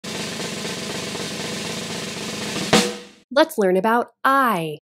Let's learn about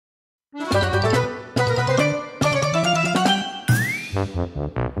I.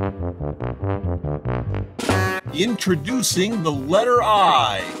 Introducing the letter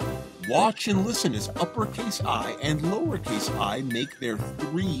I. Watch and listen as uppercase I and lowercase I make their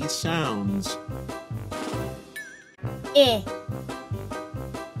three sounds. I,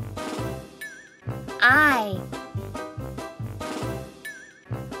 I,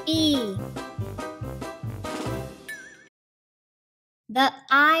 E. The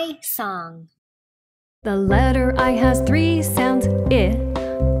I song. The letter I has three sounds,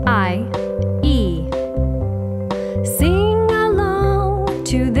 I, E. Sing along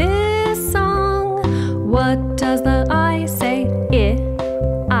to this song. What does the I say?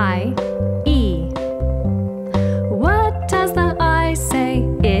 I, E. What does the I say?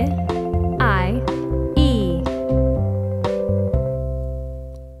 I, E.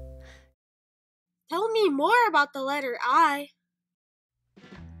 Tell me more about the letter I.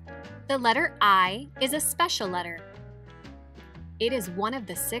 The letter I is a special letter. It is one of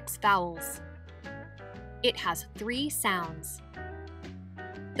the 6 vowels. It has 3 sounds.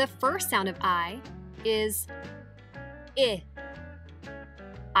 The first sound of I is I.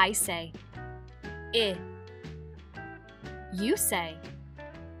 I say I. You say.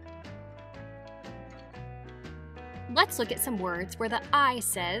 Let's look at some words where the I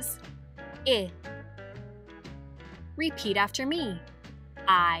says I. Repeat after me.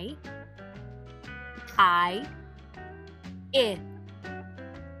 I,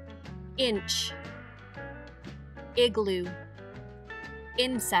 inch, igloo,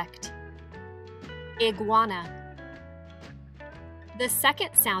 insect, iguana. The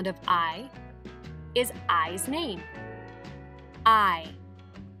second sound of I is I's name. I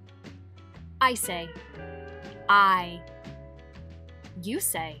say I. You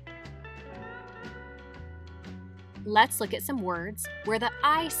say. Let's look at some words where the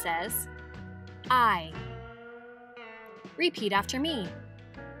I says I. Repeat after me.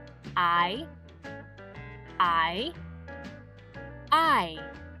 I.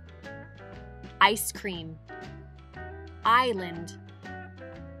 Ice cream, island,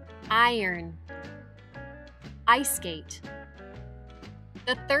 iron, ice skate.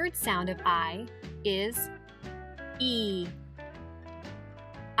 The third sound of I is E.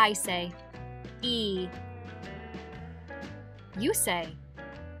 I say E. You say.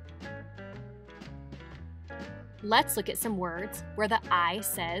 Let's look at some words where the I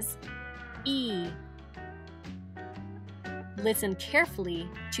says E. Listen carefully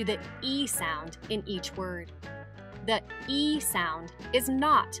to the E sound in each word. The E sound is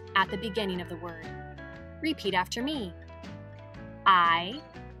not at the beginning of the word. Repeat after me. I,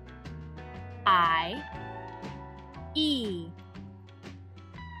 E.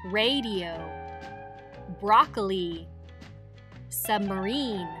 Radio, broccoli,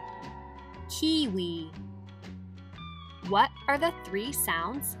 submarine, kiwi. What are the 3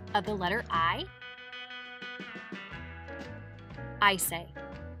 sounds of the letter I? I say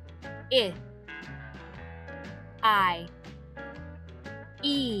I,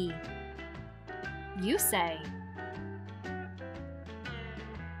 E. You say.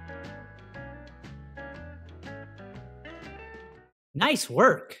 Nice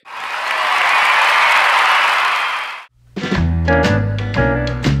work!